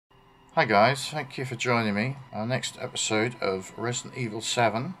Hi guys, thank you for joining me. Our next episode of Resident Evil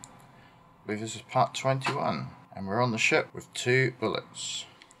 7. This is part 21, and we're on the ship with 2 bullets.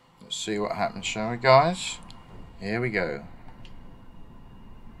 Let's see what happens, shall we guys? Here we go.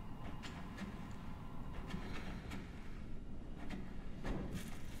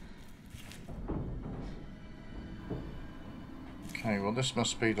 Okay, well this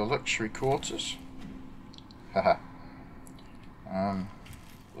must be the luxury quarters. Haha.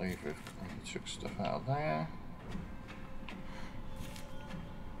 I believe we took stuff out of there.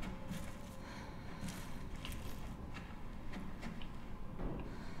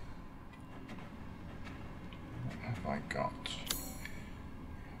 What have I got?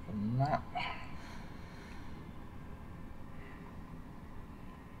 A map.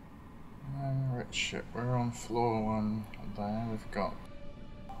 Right ship, we're on floor 1 there. We've got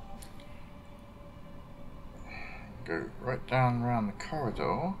go right down around the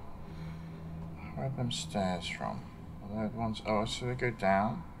corridor. Where are them stairs from? Are they the ones? Oh, so they go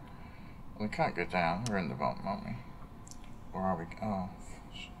down. Well, they can't go down. We're in the bottom, aren't we? Or are we? Oh,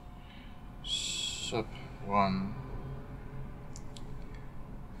 sub 1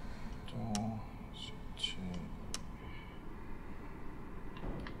 door. Sub 2.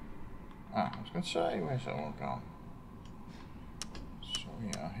 Ah, I was going to say, where's that all gone? So we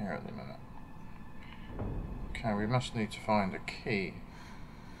are here at the minute. Okay, we must need to find a key.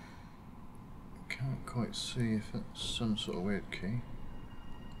 Can't quite see if it's some sort of weird key.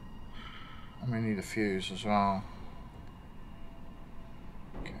 And we need a fuse as well.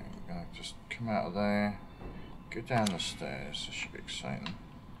 Okay, we're going to just come out of there, go down the stairs. This should be exciting.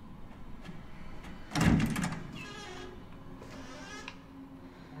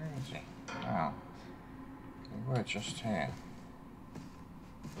 Where is he? Wow. We were just here.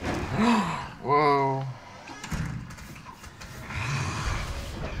 Whoa!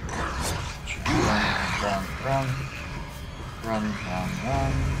 Run.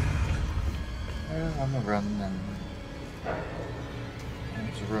 Oh, I'm a run then.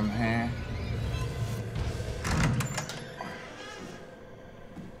 There's a room here.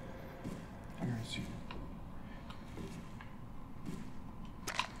 Where is he?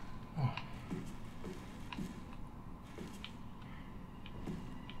 Oh.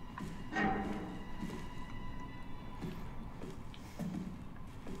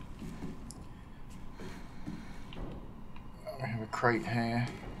 We have a crate here.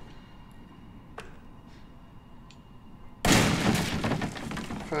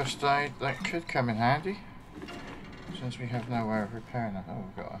 First aid, that could come in handy, since we have no way of repairing it. Oh,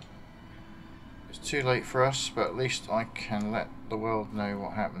 we've got a... It's too late for us, but at least I can let the world know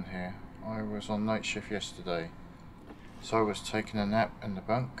what happened here. I was on night shift yesterday, so I was taking a nap in the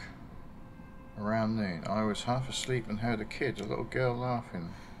bunk around noon. I was half asleep and heard a little girl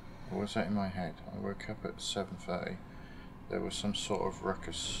laughing. Or was that in my head? I woke up at 7:30. There was some sort of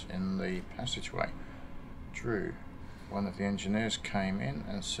ruckus in the passageway. Drew, one of the engineers, came in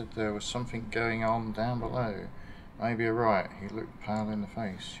and said there was something going on down below. Maybe a riot. He looked pale in the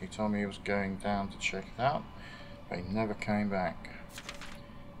face. He told me he was going down to check it out, but he never came back.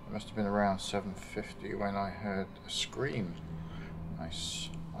 It must have been around 7:50 when I heard a scream. Nice.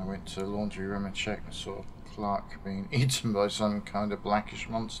 I went to the laundry room and checked and saw Clark being eaten by some kind of blackish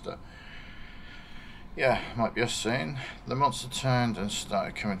monster. Yeah, might be us soon. The monster turned and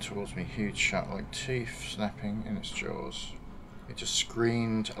started coming towards me, huge shark-like teeth snapping in its jaws. It just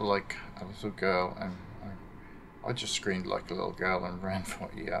screamed like a little girl, and I just screamed like a little girl and ran for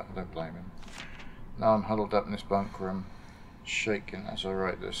it. Yeah, I don't blame him. Now I'm huddled up in this bunk room, shaking as I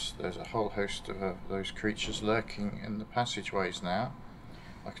write this. There's a whole host of those creatures lurking in the passageways now.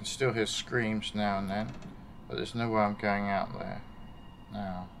 I can still hear screams now and then, but there's no way I'm going out there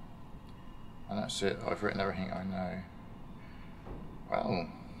now. And that's it, I've written everything I know. Well,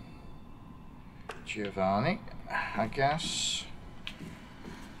 Giovanni, I guess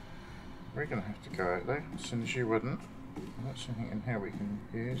we're going to have to go out there as soon as you wouldn't. That's something in here we can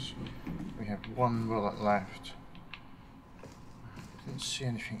use. We have 1 bullet left. I didn't see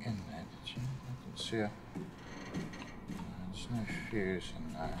anything in there, did you? I didn't see a... There's no fuse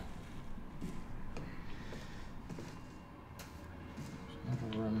in there. There's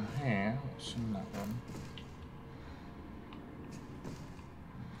another room here. What's in that room?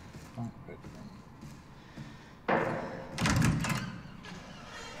 Bunk bedroom.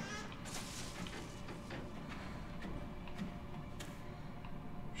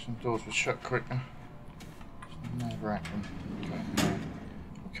 Some doors were shut quicker. Never happened. Okay.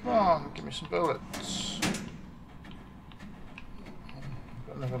 Come on, give me some bullets.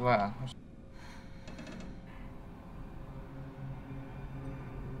 Got another ladder.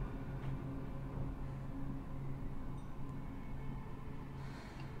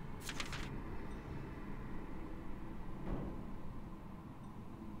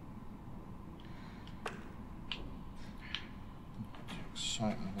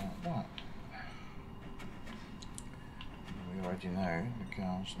 exciting about that? We already know the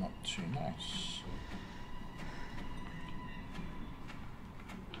girl's not too nice.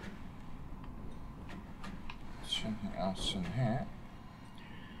 Something else in here.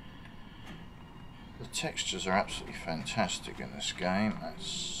 The textures are absolutely fantastic in this game. That's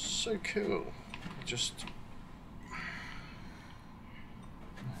so cool. Just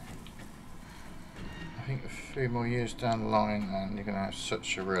I think a few more years down the line and you're going to have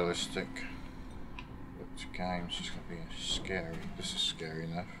such a realistic looked game. It's just going to be scary. This is scary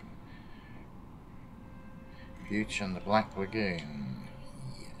enough. Beauty and the Black Lagoon.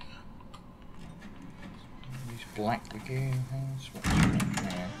 Yeah. These Black Lagoon things. What's in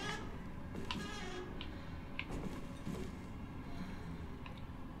here?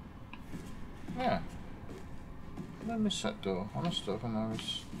 Yeah. Did I miss that door? I must have when I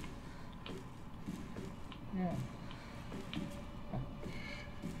was... Yeah.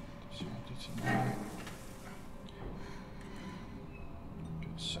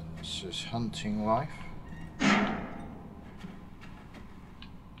 This is hunting life.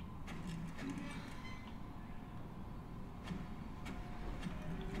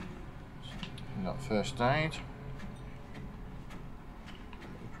 Not first aid. It'll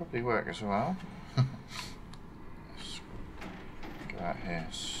probably work as well. Let's go out here.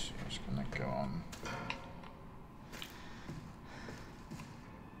 See what's going to go on.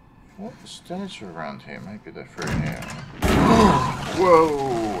 What the stairs are around here? Maybe they're through here.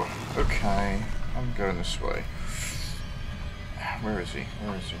 Whoa! Okay, I'm going this way. Where is he?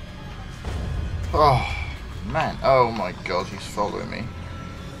 Where is he? Oh, man. Oh my god, he's following me.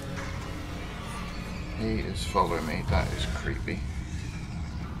 He is following me. That is creepy.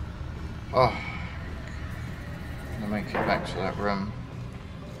 Oh. I'm going to make it back to that room.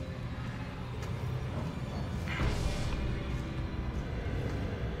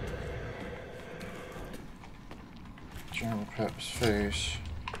 General purpose foods.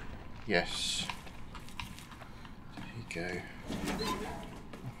 Yes. There you go.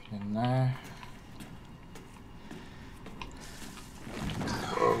 Nothing in there.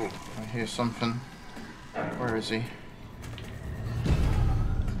 Whoa, I hear something. Where is he?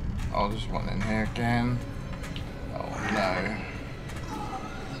 Oh, there's one in here again. Oh no.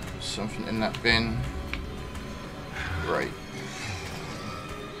 Something in that bin. Great.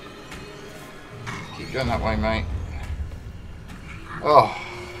 Keep going that way, mate. Oh,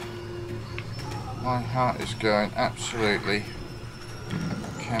 my heart is going absolutely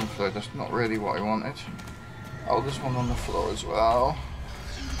camouflage. That's not really what I wanted. Oh, there's one on the floor as well.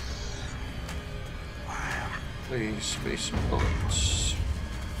 Please be some bullets.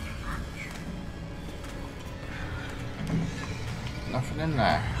 Nothing in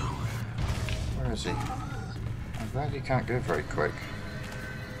there. Where is he? I'm glad he can't go very quick.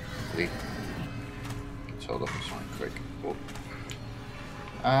 He gets hold off this one quick.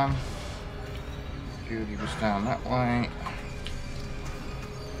 Oh. Judy was down that way.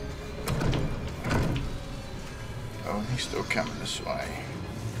 Oh, he's still coming this way.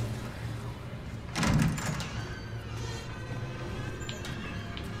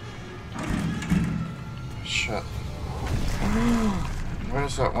 Shut.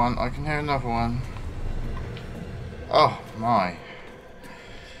 Where's that one? I can hear another one. Oh my.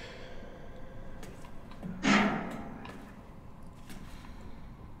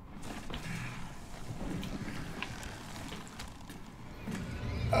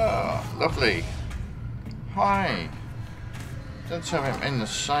 Lovely. Hi. Don't tell me I'm in the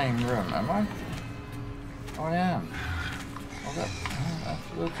same room, am I? Oh, I am. Oh, that, I have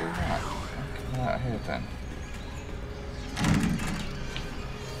to do that. I'm coming out here then.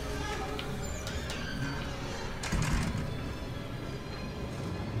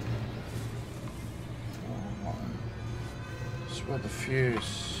 That's where the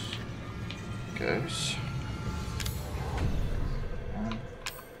fuse goes.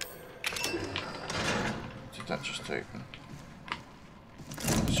 That just open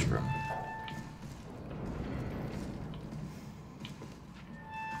this room.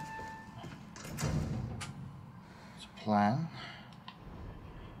 It's a plan.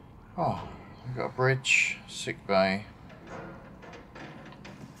 Oh, we've got a bridge, sick bay. Where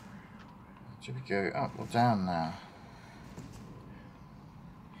do we go? Up or down now?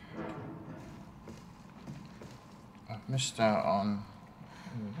 I've missed out on.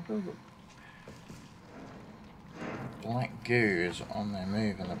 Black goo is on there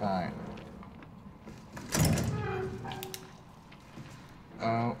moving about.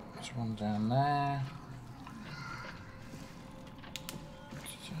 Oh, there's one down there.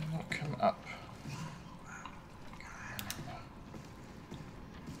 Did I not come up?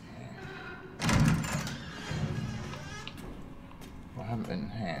 in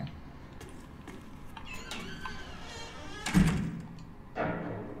here.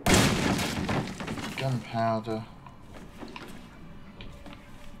 Gunpowder.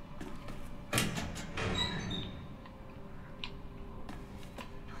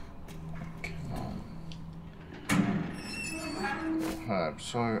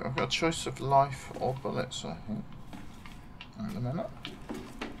 So I've got a choice of life or bullets, I think. At the minute.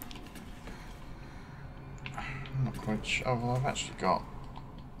 I'm not quite sure. Oh, well, I've actually got.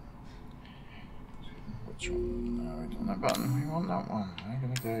 Which one? No, we don't want that button. We want that one. I'm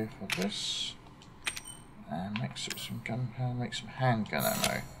going to go for this. And mix it with some gunpowder, make some handgun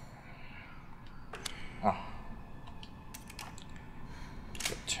ammo. Oh.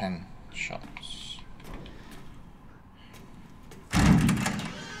 Got 10 shots.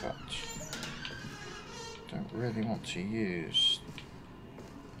 But don't really want to use.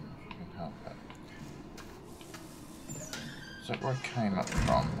 If I can help it. Is that where I came up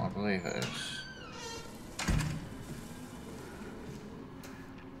from? I believe it is.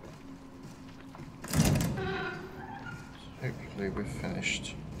 So hopefully we've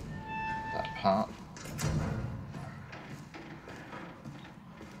finished that part.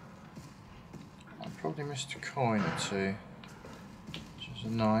 I probably missed a coin or two. Which is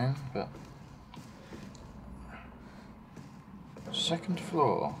annoying, but second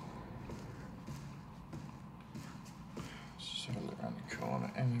floor. Let's just have a look around the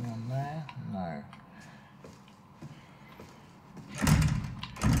corner. Anyone there? No.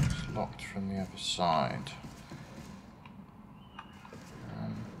 It's locked from the other side.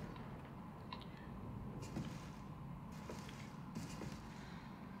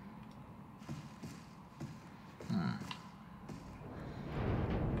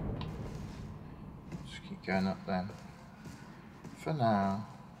 Going up then for now.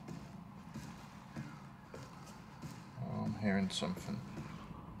 Oh, I'm hearing something.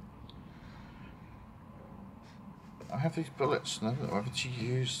 I have these bullets and I don't know whether to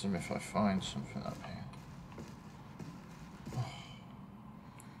use them if I find something up here.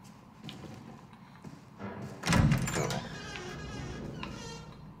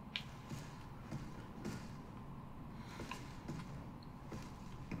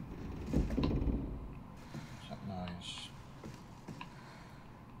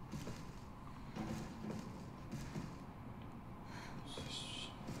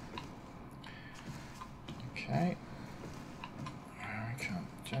 Okay, I can't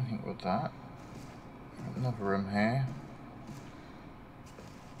do anything with that. Another room here.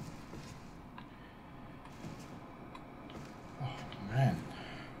 Oh man.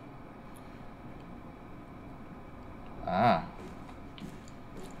 Ah.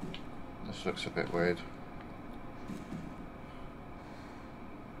 This looks a bit weird.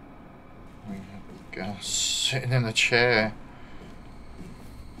 We have a girl sitting in a chair.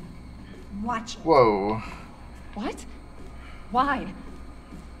 Watch it. Whoa. What? Why?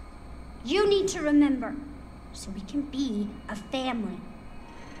 You need to remember, so we can be a family.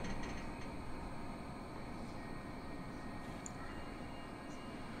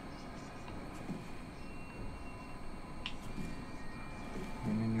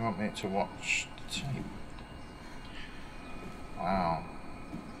 You mean you want me to watch the tape? Wow.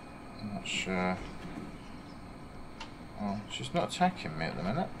 I'm not sure. Oh, she's not attacking me at the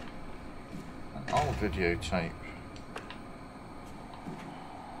minute. An old videotape.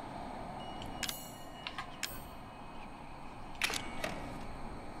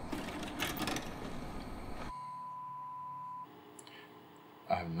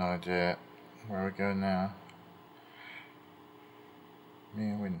 I have no idea where we go now.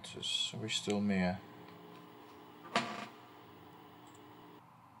 Mia Winters. Are we still Mia?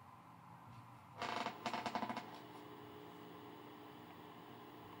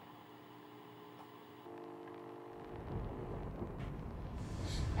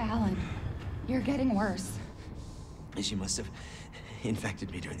 Alan, you're getting worse. She must have infected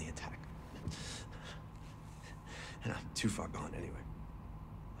me during the attack. And I'm too far gone anyway.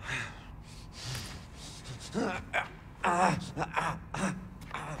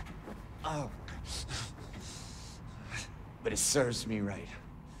 But it serves me right.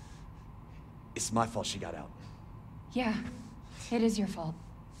 It's my fault she got out. Yeah, it is your fault.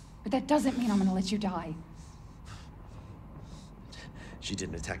 But that doesn't mean I'm gonna let you die. She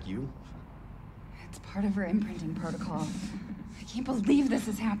didn't attack you? It's part of her imprinting protocol. I can't believe this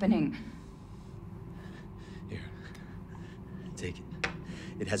is happening. Here, take it.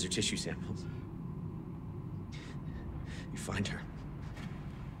 It has her tissue samples. You find her.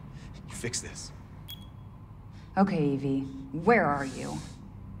 You fix this. Okay, Evie, where are you?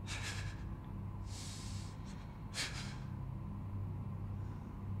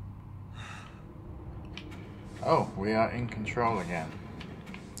 Oh, we are in control again.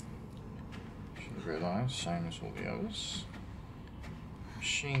 Should have realised, same as all the others.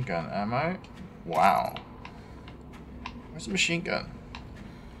 Machine gun ammo. Wow. Where's the machine gun?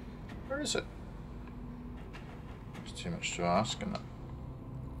 Where is it? It's too much to ask, isn't it?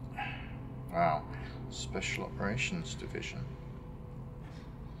 Wow. Special Operations Division.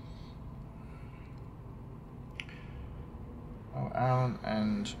 Oh, Alan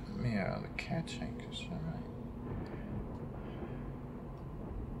and Mia are the caretakers, alright.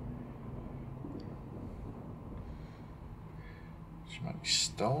 She might be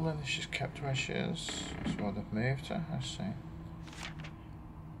stolen if she's kept where she is. That's why they've moved her, I see.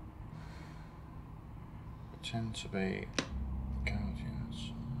 Pretend to be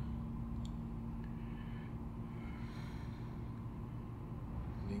guardians.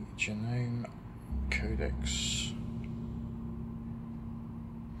 The Genome Codex.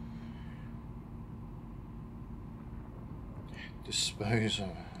 Dispose of.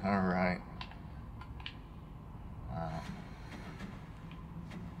 Alright.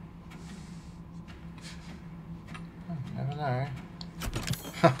 Never know.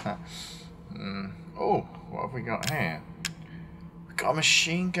 Oh, what have we got here? We got a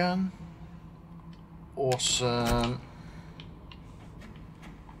machine gun. Awesome.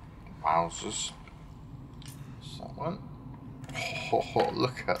 Wowzers. What's that one? Oh,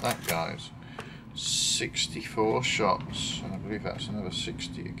 look at that, guys. 64 shots, and I believe that's another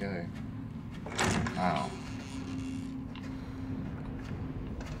 60 to go. Wow.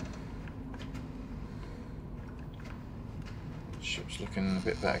 Ship's looking in a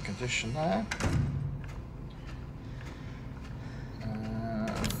bit better condition there.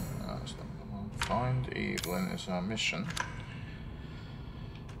 That's not the one. Find Evelyn is our mission.